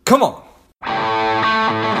Come on.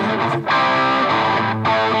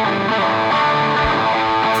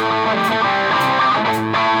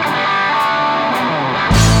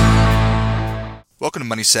 Welcome to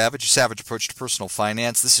Money Savage, your savage approach to personal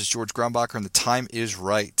finance. This is George Grumbacher, and the time is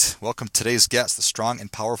right. Welcome to today's guest, the strong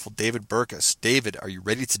and powerful David Burkus. David, are you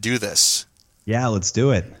ready to do this? Yeah, let's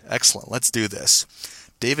do it. Excellent. Let's do this.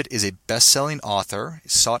 David is a best-selling author,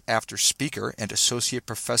 sought-after speaker, and associate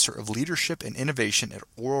professor of leadership and innovation at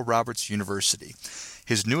Oral Roberts University.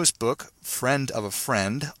 His newest book, Friend of a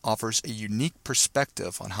Friend, offers a unique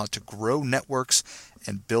perspective on how to grow networks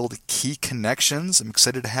and build key connections. I'm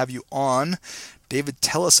excited to have you on. David,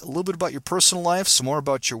 tell us a little bit about your personal life, some more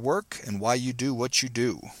about your work, and why you do what you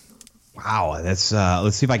do. Wow, that's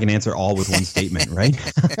let's see if I can answer all with one statement, right?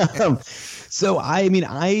 So I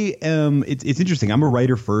am. It's interesting. I'm a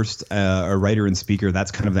writer first, a writer and speaker.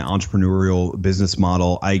 That's kind of the entrepreneurial business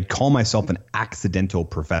model. I call myself an accidental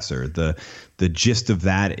professor. The gist of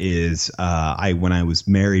that is, when I was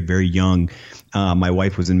married very young, my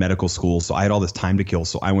wife was in medical school, so I had all this time to kill.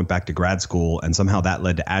 So I went back to grad school, and somehow that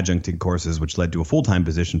led to adjuncting courses, which led to a full-time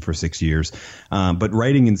position for 6 years. But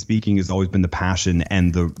writing and speaking has always been the passion,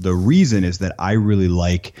 and the reason is that I really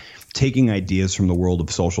like taking ideas from the world of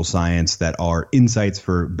social science that are insights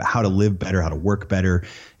for how to live better, how to work better,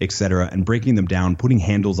 et cetera, and breaking them down, putting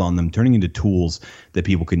handles on them, turning into tools that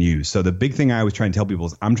people can use. So the big thing I always try and tell people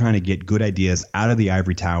is I'm trying to get good ideas out of the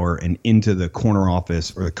ivory tower and into the corner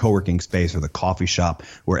office or the co-working space or the coffee shop,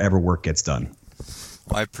 wherever work gets done.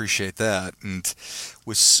 Well, I appreciate that. And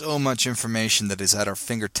with so much information that is at our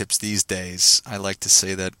fingertips these days, I like to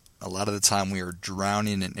say that a lot of the time we are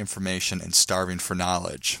drowning in information and starving for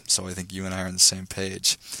knowledge. So I think you and I are on the same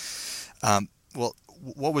page. Well,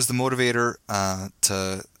 what was the motivator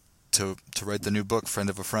to write the new book,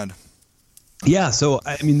 Friend of a Friend? Yeah. So,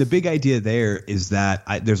 the big idea there is that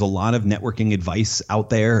there's a lot of networking advice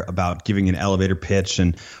out there about giving an elevator pitch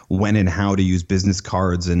and when and how to use business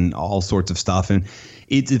cards and all sorts of stuff. And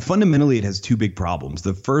fundamentally, it has two big problems.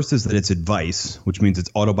 The first is that it's advice, which means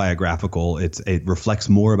it's autobiographical. It reflects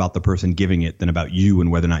more about the person giving it than about you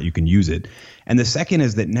and whether or not you can use it. And the second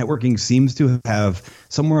is that networking seems to have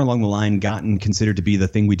somewhere along the line gotten considered to be the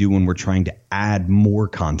thing we do when we're trying to add more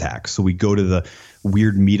contacts. So we go to the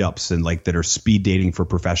weird meetups and that are speed dating for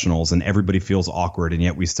professionals, and everybody feels awkward, and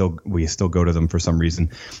yet we still go to them for some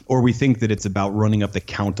reason. Or we think that it's about running up the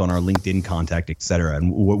count on our LinkedIn contact, et cetera.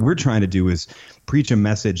 And what we're trying to do is preach a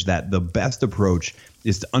message that the best approach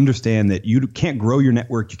is to understand that you can't grow your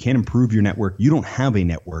network, you can't improve your network, you don't have a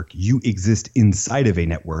network, you exist inside of a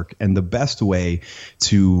network. And the best way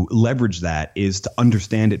to leverage that is to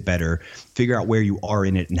understand it better, figure out where you are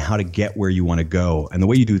in it and how to get where you want to go. And the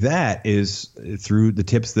way you do that is through the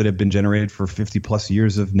tips that have been generated for 50 plus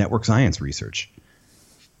years of network science research.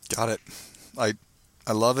 Got it. I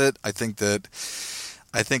love it. I think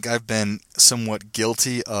I've been somewhat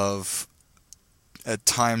guilty of, at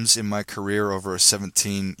times in my career, over a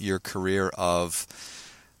 17-year career, of,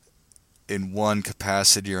 in one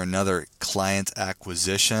capacity or another, client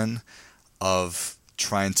acquisition, of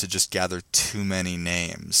trying to just gather too many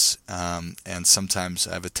names. And sometimes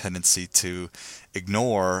I have a tendency to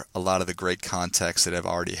ignore a lot of the great contacts that I've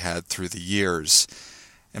already had through the years.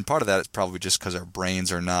 And part of that is probably just because our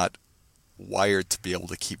brains are not wired to be able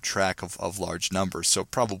to keep track of large numbers. So it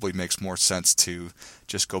probably makes more sense to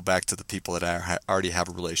just go back to the people that I already have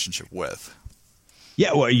a relationship with.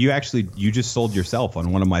 Yeah, well, you just sold yourself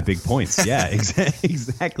on one of my big points. Yeah,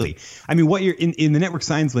 exactly. What you're in the network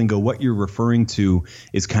science lingo, what you're referring to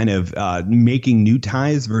is kind of making new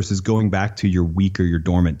ties versus going back to your weak or your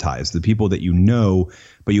dormant ties, the people that you know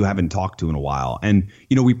but you haven't talked to in a while. And,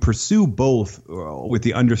 we pursue both with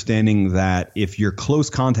the understanding that if your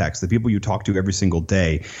close contacts, the people you talk to every single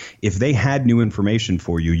day, if they had new information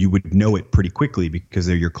for you, you would know it pretty quickly because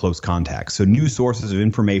they're your close contacts. So new sources of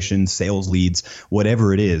information, sales leads,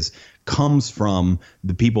 whatever it is, comes from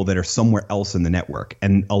the people that are somewhere else in the network.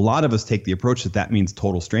 And a lot of us take the approach that means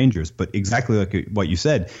total strangers. But exactly like what you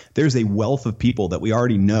said, there's a wealth of people that we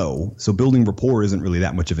already know. So building rapport isn't really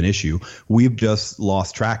that much of an issue. We've just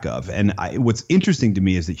lost track of. And what's interesting to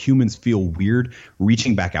me is that humans feel weird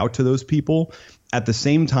reaching back out to those people. At the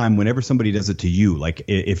same time, whenever somebody does it to you, like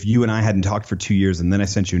if you and I hadn't talked for 2 years and then I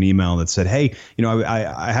sent you an email that said, hey,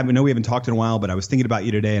 I know we haven't talked in a while, but I was thinking about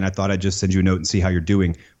you today and I thought I'd just send you a note and see how you're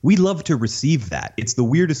doing. We love to receive that. It's the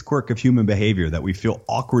weirdest quirk of human behavior that we feel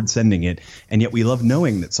awkward sending it, and yet we love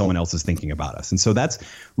knowing that someone else is thinking about us. And so that's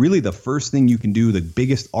really the first thing you can do, the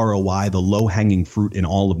biggest ROI, the low-hanging fruit in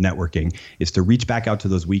all of networking, is to reach back out to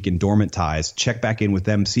those weak and dormant ties, check back in with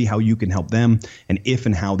them, see how you can help them, and if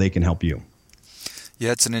and how they can help you.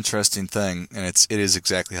 Yeah, it's an interesting thing, and it is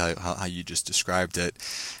exactly how you just described it.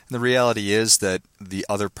 And the reality is that the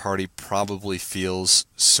other party probably feels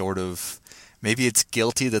sort of, maybe it's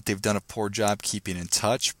guilty that they've done a poor job keeping in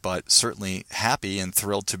touch, but certainly happy and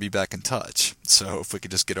thrilled to be back in touch. So if we could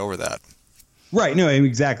just get over that. Right. No,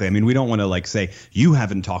 exactly. I mean, we don't want to like say you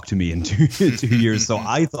haven't talked to me in 2 years. So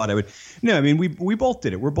I thought I would. No, I mean, we both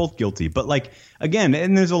did it. We're both guilty. But like, again,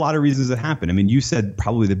 and there's a lot of reasons that happen. I mean, you said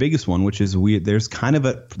probably the biggest one, which is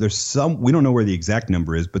there's some, we don't know where the exact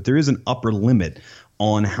number is, but there is an upper limit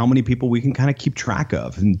on how many people we can kind of keep track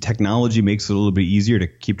of. And technology makes it a little bit easier to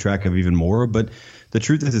keep track of even more. But the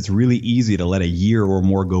truth is, it's really easy to let a year or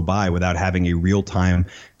more go by without having a real-time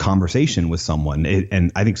conversation with someone.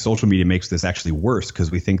 And I think social media makes this actually worse because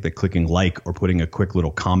we think that clicking like or putting a quick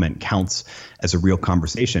little comment counts as a real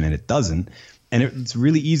conversation, and it doesn't. And it's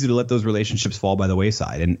really easy to let those relationships fall by the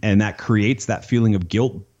wayside. And that creates that feeling of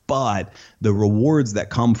guilt. But the rewards that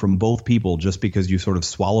come from both people, just because you sort of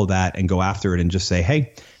swallow that and go after it and just say,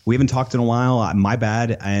 hey, we haven't talked in a while, my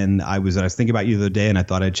bad, and I was thinking about you the other day and I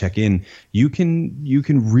thought I'd check in. You can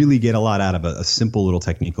really get a lot out of a simple little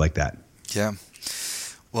technique like that. Yeah.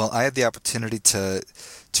 Well, I had the opportunity to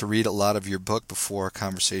read a lot of your book before our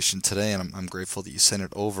conversation today, and I'm grateful that you sent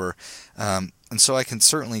it over. And so I can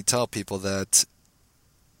certainly tell people that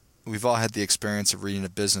we've all had the experience of reading a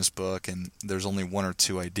business book and there's only one or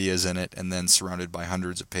two ideas in it and then surrounded by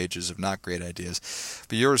hundreds of pages of not great ideas.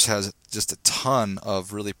 But yours has just a ton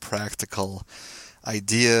of really practical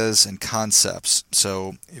ideas and concepts.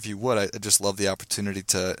 So if you would, I just love the opportunity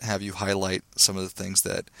to have you highlight some of the things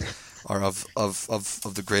that are of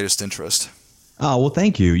the greatest interest. Oh, well,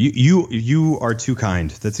 thank you. You are too kind.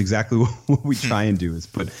 That's exactly what we try and do, is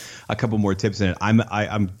put a couple more tips in it.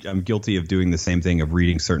 I'm guilty of doing the same thing, of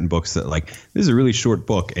reading certain books that, like, this is a really short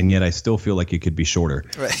book, and yet I still feel like it could be shorter.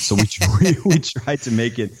 Right. So we try to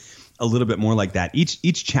make it a little bit more like that.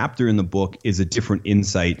 Each chapter in the book is a different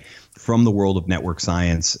insight from the world of network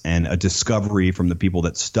science and a discovery from the people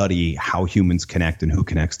that study how humans connect and who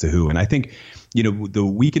connects to who. And I think, the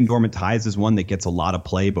weak and dormant ties is one that gets a lot of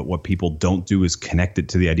play, but what people don't do is connect it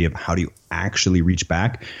to the idea of how do you actually reach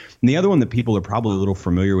back. And the other one that people are probably a little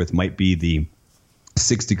familiar with might be the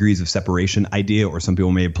 6 degrees of separation idea, or some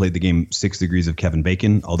people may have played the game 6 Degrees of Kevin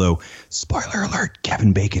Bacon, although, spoiler alert,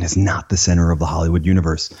 Kevin Bacon is not the center of the Hollywood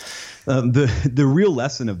universe. The real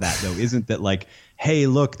lesson of that, though, isn't that, like, hey,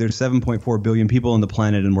 look, there's 7.4 billion people on the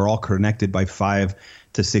planet and we're all connected by 5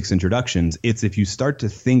 to 6 introductions. It's if you start to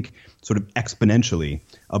think sort of exponentially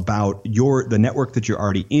about the network that you're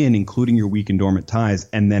already in, including your weak and dormant ties,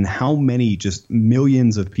 and then how many just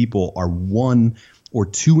millions of people are 1 or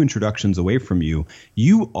 2 introductions away from you,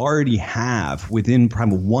 you already have, within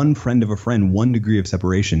probably one friend of a friend, 1 degree of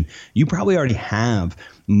separation, you probably already have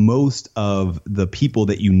most of the people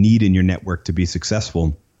that you need in your network to be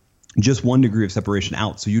successful, just 1 degree of separation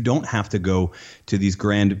out. So you don't have to go to these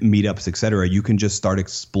grand meetups, et cetera. You can just start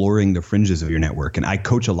exploring the fringes of your network. And I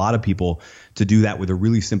coach a lot of people to do that with a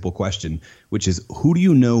really simple question, which is, who do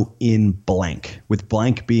you know in blank? With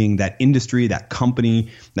blank being that industry, that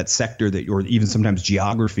company, that sector, that you're, even sometimes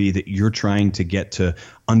geography, that you're trying to get to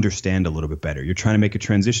understand a little bit better. You're trying to make a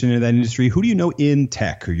transition into that industry. Who do you know in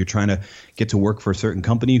tech? Or you're trying to get to work for a certain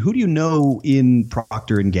company. Who do you know in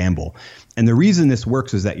Procter and Gamble? And the reason this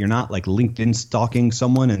works is that you're not like LinkedIn stalking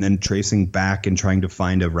someone and then tracing back and trying to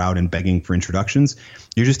find a route and begging for introductions.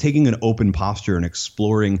 You're just taking an open posture and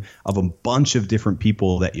exploring of a bunch of different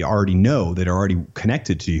people that you already know, that are already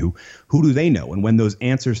connected to you. Who do they know? And when those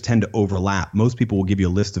answers tend to overlap, most people will give you a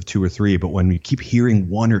list of 2 or 3. But when you keep hearing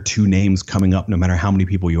 1 or 2 names coming up, no matter how many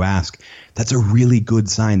people you ask, that's a really good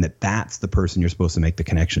sign that that's the person you're supposed to make the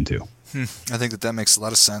connection to. I think that makes a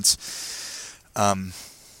lot of sense.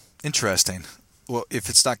 Interesting. Well, if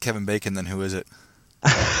it's not Kevin Bacon, then who is it?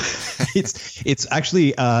 It's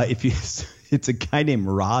actually it's a guy named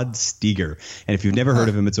Rod Steiger, and if you've never heard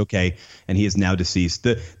of him, it's okay. And he is now deceased.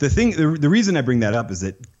 The reason I bring that up is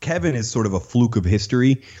that Kevin is sort of a fluke of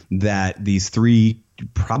history that these 3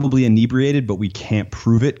 probably inebriated, but we can't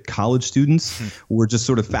prove it, college students were just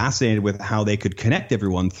sort of fascinated with how they could connect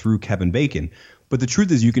everyone through Kevin Bacon. But the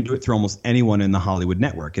truth is, you can do it through almost anyone in the Hollywood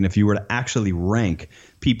network. And if you were to actually rank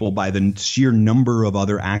people by the sheer number of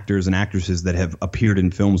other actors and actresses that have appeared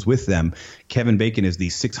in films with them, Kevin Bacon is the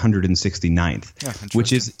 669th,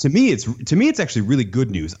 which is, to me, it's actually really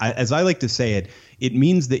good news. As I like to say it, it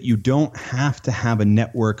means that you don't have to have a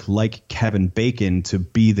network like Kevin Bacon to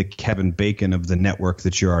be the Kevin Bacon of the network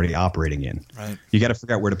that you're already operating in. Right. You got to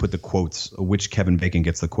figure out where to put the quotes, which Kevin Bacon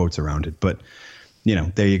gets the quotes around it. But,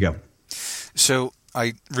 there you go. So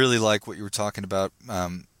I really like what you were talking about,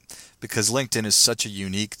 because LinkedIn is such a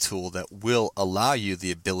unique tool that will allow you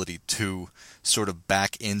the ability to sort of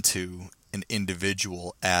back into an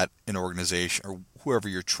individual at an organization or whoever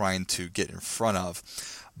you're trying to get in front of.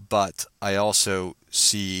 But I also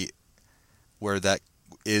see where that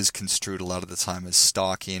is construed a lot of the time as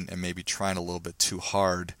stalking and maybe trying a little bit too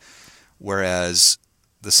hard, whereas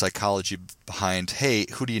the psychology behind, hey,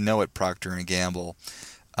 who do you know at Procter & Gamble,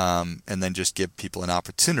 and then just give people an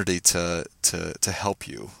opportunity to help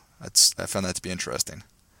you. I found that to be interesting.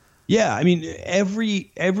 Yeah, I mean,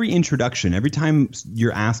 every introduction, every time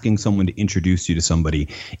you're asking someone to introduce you to somebody,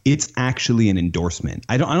 it's actually an endorsement.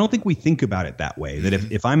 I don't think we think about it that way. That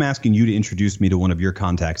if I'm asking you to introduce me to one of your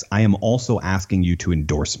contacts, I am also asking you to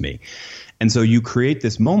endorse me. And so you create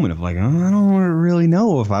this moment of like, oh, I don't really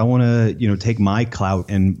know if I want to, take my clout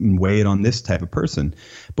and weigh it on this type of person.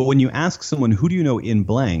 But when you ask someone, who do you know in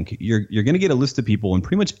blank, you're going to get a list of people, and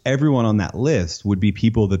pretty much everyone on that list would be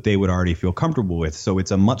people that they would already feel comfortable with. So it's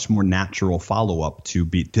a much more natural follow-up to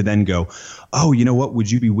then go, oh, you know what, would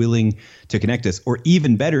you be willing to connect us? Or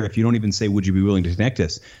even better, if you don't even say, would you be willing to connect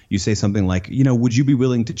us? You say something like, would you be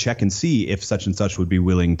willing to check and see if such and such would be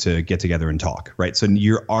willing to get together and talk, right? So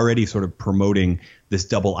you're already sort of promoting this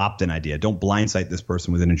double opt-in idea. Don't blindside this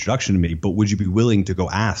person with an introduction to me, but would you be willing to go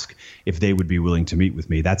ask if they would be willing to meet with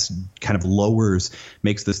me? That's kind of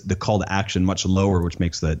makes the call to action much lower, which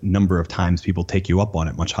makes the number of times people take you up on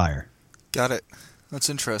it much higher. Got it. That's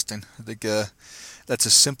interesting. I think that's a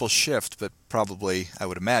simple shift, but probably, I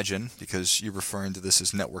would imagine, because you're referring to this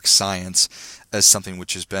as network science, as something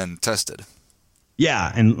which has been tested. Yeah,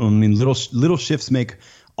 and I mean, little shifts make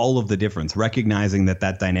all of the difference. Recognizing that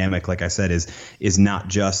dynamic, like I said, is not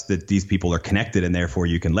just that these people are connected and therefore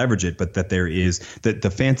you can leverage it, but that there is the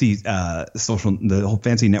whole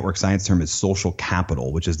fancy network science term is social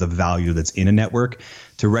capital, which is the value that's in a network.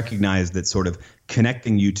 To recognize that sort of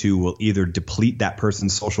connecting you two will either deplete that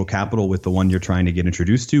person's social capital with the one you're trying to get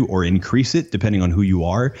introduced to, or increase it depending on who you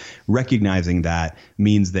are. Recognizing that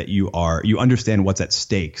means that you understand what's at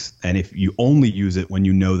stakes, and if you only use it when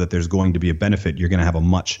you know that there's going to be a benefit, you're going to have a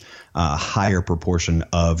much higher proportion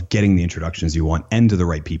of getting the introductions you want and to the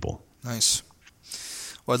right people. Nice.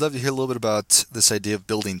 Well, I'd love to hear a little bit about this idea of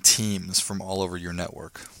building teams from all over your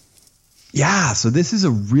network. Yeah, so this is a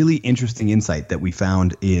really interesting insight that we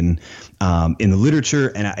found in the literature,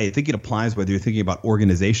 and I think it applies whether you're thinking about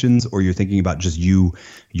organizations or you're thinking about just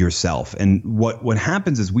yourself. And what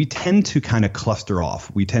happens is we tend to kind of cluster off.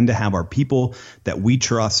 We tend to have our people that we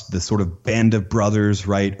trust, the sort of band of brothers,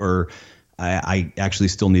 right? Or I actually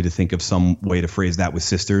still need to think of some way to phrase that with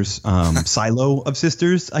sisters, silo of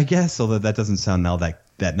sisters, I guess, although that doesn't sound now that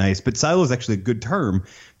nice. But silo is actually a good term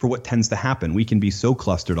for what tends to happen. We can be so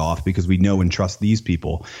clustered off because we know and trust these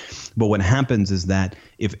people. But what happens is that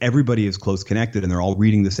if everybody is close connected and they're all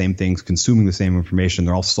reading the same things, consuming the same information,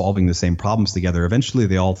 they're all solving the same problems together, eventually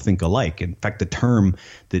they all think alike. In fact, the term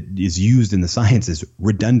that is used in the science is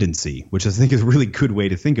redundancy, which I think is a really good way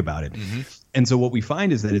to think about it. Mm-hmm. And so what we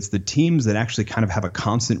find is that it's the teams that actually kind of have a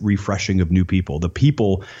constant refreshing of new people, the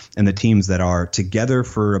people and the teams that are together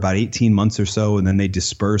for about 18 months or so, and then they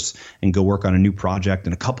disperse and go work on a new project,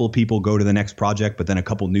 and a couple of people go to the next project, but then a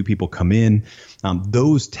couple of new people come in.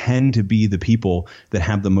 Those tend to be the people that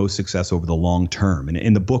have the most success over the long term. And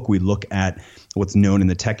in the book, we look at what's known in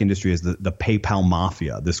the tech industry as the PayPal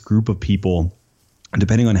Mafia, this group of people,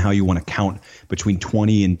 depending on how you want to count, between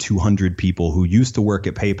 20 and 200 people who used to work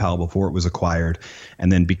at PayPal before it was acquired. And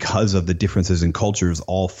then because of the differences in cultures,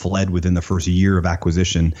 all fled within the first year of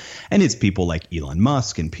acquisition. And it's people like Elon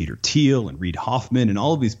Musk and Peter Thiel and Reid Hoffman and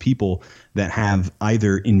all of these people that have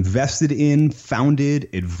either invested in,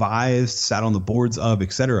 founded, advised, sat on the boards of,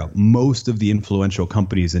 et cetera, most of the influential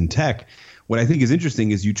companies in tech. What I think is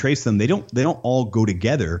interesting is you trace them. They don't all go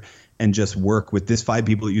together and just work with this 5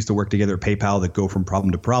 people that used to work together at PayPal that go from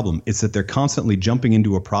problem to problem. It's that they're constantly jumping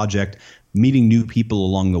into a project, meeting new people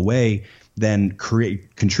along the way, then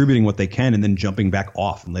contributing what they can, and then jumping back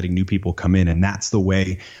off and letting new people come in. And that's the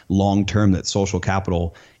way long term that social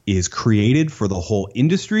capital is created for the whole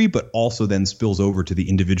industry, but also then spills over to the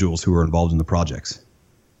individuals who are involved in the projects.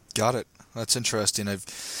 Got it. That's interesting.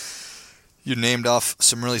 You named off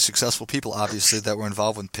some really successful people, obviously, that were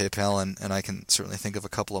involved with PayPal, and I can certainly think of a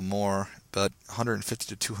couple of more, but 150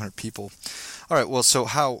 to 200 people. All right, well, so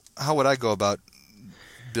how would I go about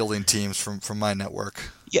building teams from my network?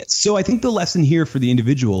 Yeah, so I think the lesson here for the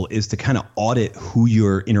individual is to kind of audit who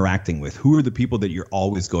you're interacting with. Who are the people that you're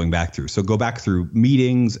always going back through? So go back through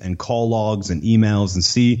meetings and call logs and emails and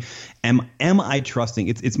see, am I trusting?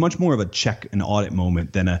 It's much more of a check and audit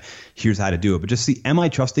moment than a here's how to do it. But just see, am I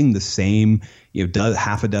trusting the same,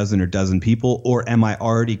 half a dozen or dozen people, or am I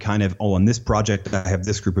already kind of, on this project I have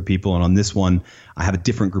this group of people, and on this one I have a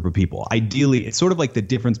different group of people. Ideally, it's sort of like the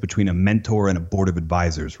difference between a mentor and a board of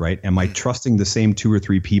advisors, right? Am I trusting the same 2 or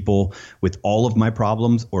 3 people with all of my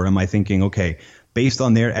problems, or am I thinking, okay, based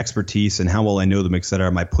on their expertise and how well I know them, et cetera,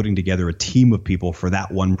 am I putting together a team of people for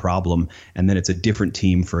that one problem, and then it's a different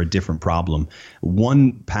team for a different problem?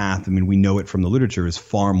 One path, we know it from the literature, is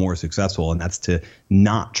far more successful, and that's to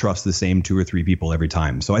not trust the same 2 or 3 people every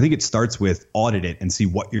time. So I think it starts with audit it and see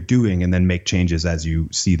what you're doing, and then make changes as you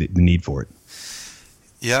see the need for it.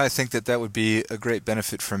 Yeah, I think that would be a great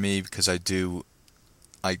benefit for me, because I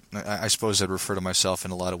suppose I'd refer to myself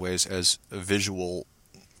in a lot of ways as a visual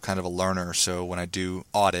kind of a learner. So when I do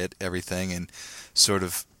audit everything and sort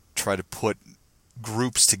of try to put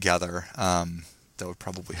groups together, that would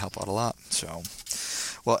probably help out a lot. So,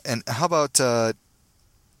 well, and how about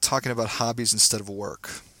talking about hobbies instead of work?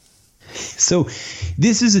 So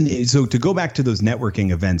so to go back to those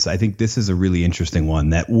networking events, I think this is a really interesting one.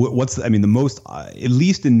 That the most, at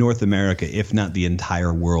least in North America, if not the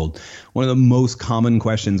entire world, one of the most common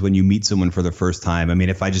questions when you meet someone for the first time.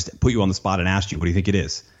 If I just put you on the spot and asked you, what do you think it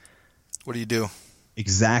is? What do you do?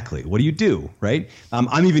 Exactly. What do you do, right?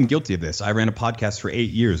 I'm even guilty of this. I ran a podcast for 8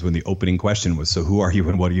 years when the opening question was, so who are you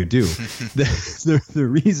and what do you do? The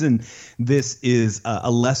reason this is a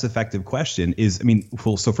less effective question is,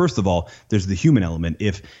 so first of all, there's the human element.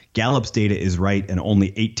 If Gallup's data is right and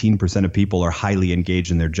only 18% of people are highly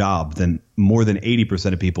engaged in their job, then more than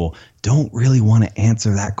 80% of people don't really want to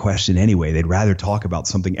answer that question anyway. They'd rather talk about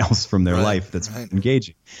something else from their life that's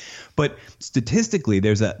engaging. But statistically,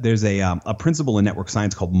 there's a principle in network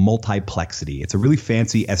science called multiplexity. It's a really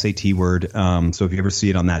fancy SAT word. So if you ever see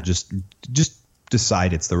it on that, just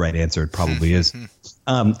decide it's the right answer. It probably is.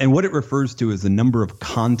 And what it refers to is the number of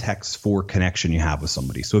contexts for connection you have with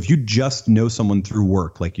somebody. So if you just know someone through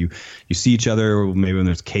work, like you see each other, maybe when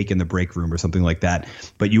there's cake in the break room or something like that,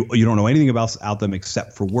 but you don't know anything about them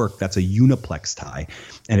except for work, that's a uniplex tie.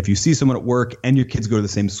 And if you see someone at work and your kids go to the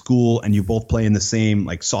same school and you both play in the same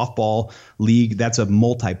like softball league, that's a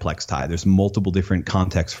multiplex tie. There's multiple different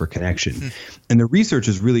contexts for connection. And the research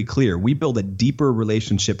is really clear. We build a deeper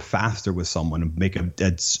relationship faster with someone and make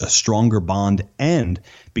a stronger bond and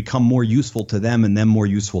become more useful to them and them more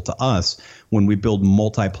useful to us when we build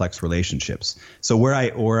multiplex relationships. So where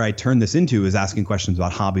I turn this into is asking questions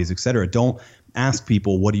about hobbies, et cetera. Don't ask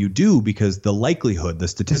people, what do you do? Because the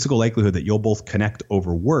statistical likelihood that you'll both connect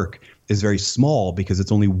over work is very small, because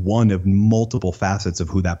it's only one of multiple facets of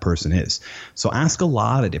who that person is. So ask a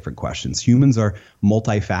lot of different questions. Humans are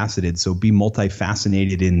multifaceted, so be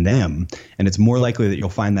multifacinated in them. And it's more likely that you'll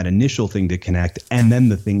find that initial thing to connect and then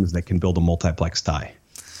the things that can build a multiplex tie.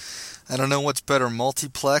 I don't know what's better,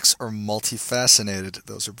 multiplex or multifacinated.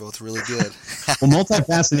 Those are both really good. Well,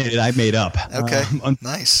 multifacinated I made up. Okay,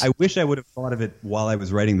 nice. I wish I would have thought of it while I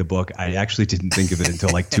was writing the book. I actually didn't think of it until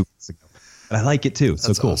like 2 weeks ago. But I like it too. That's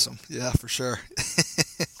so cool. Awesome. Yeah, for sure.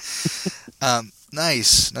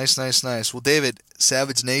 Nice. Well, David,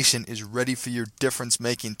 Savage Nation is ready for your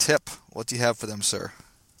difference-making tip. What do you have for them, sir?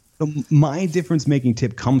 My difference-making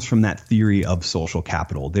tip comes from that theory of social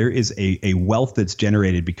capital. There is a wealth that's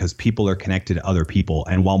generated because people are connected to other people.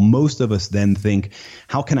 And while most of us then think,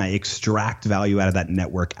 how can I extract value out of that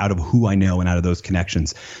network, out of who I know and out of those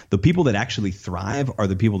connections? The people that actually thrive are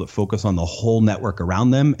the people that focus on the whole network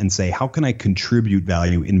around them and say, how can I contribute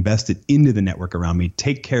value, invest it into the network around me,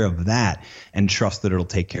 take care of that, and trust that it'll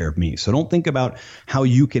take care of me. So don't think about how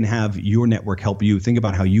you can have your network help you. Think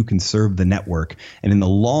about how you can serve the network. And in the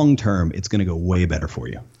long term, it's going to go way better for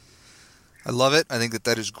you. I love it. I think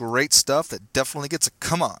that is great stuff. That definitely gets a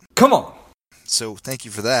come on. So thank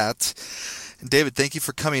you for that. And David, thank you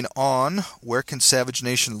for coming on. Where can Savage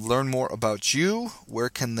Nation learn more about you? Where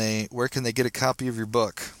can they get a copy of your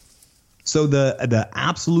book? So the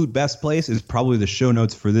absolute best place is probably the show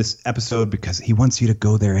notes for this episode, because he wants you to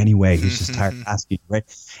go there anyway. He's just tired of asking, right?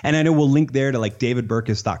 And I know we'll link there to like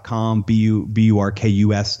davidburkus.com,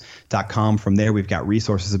 burkus.com. From there, we've got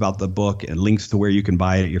resources about the book and links to where you can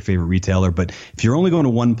buy it at your favorite retailer. But if you're only going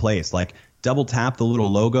to one place, like double tap the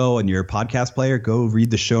little logo in your podcast player, go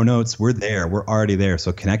read the show notes. We're there. We're already there.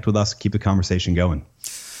 So connect with us. Keep the conversation going.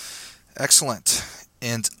 Excellent.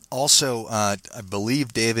 And also, I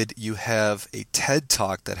believe, David, you have a TED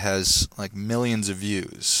Talk that has like millions of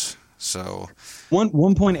views. So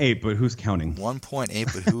 1.8, but who's counting?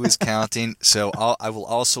 1.8, but who is counting? So I will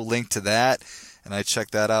also link to that, and I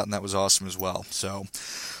checked that out, and that was awesome as well. So,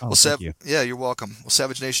 Thank you. Yeah, you're welcome. Well,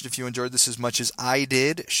 Savage Nation, if you enjoyed this as much as I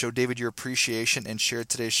did, show David your appreciation and share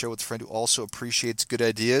today's show with a friend who also appreciates good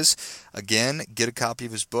ideas. Again, get a copy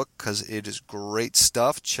of his book because it is great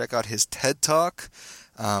stuff. Check out his TED Talk.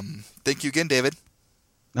 Thank you again, David.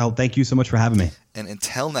 Oh, thank you so much for having me. And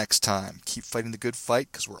until next time, keep fighting the good fight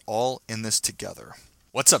because we're all in this together.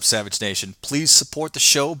 What's up, Savage Nation? Please support the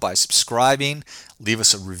show by subscribing, leave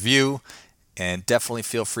us a review, and definitely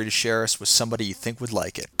feel free to share us with somebody you think would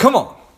like it. Come on!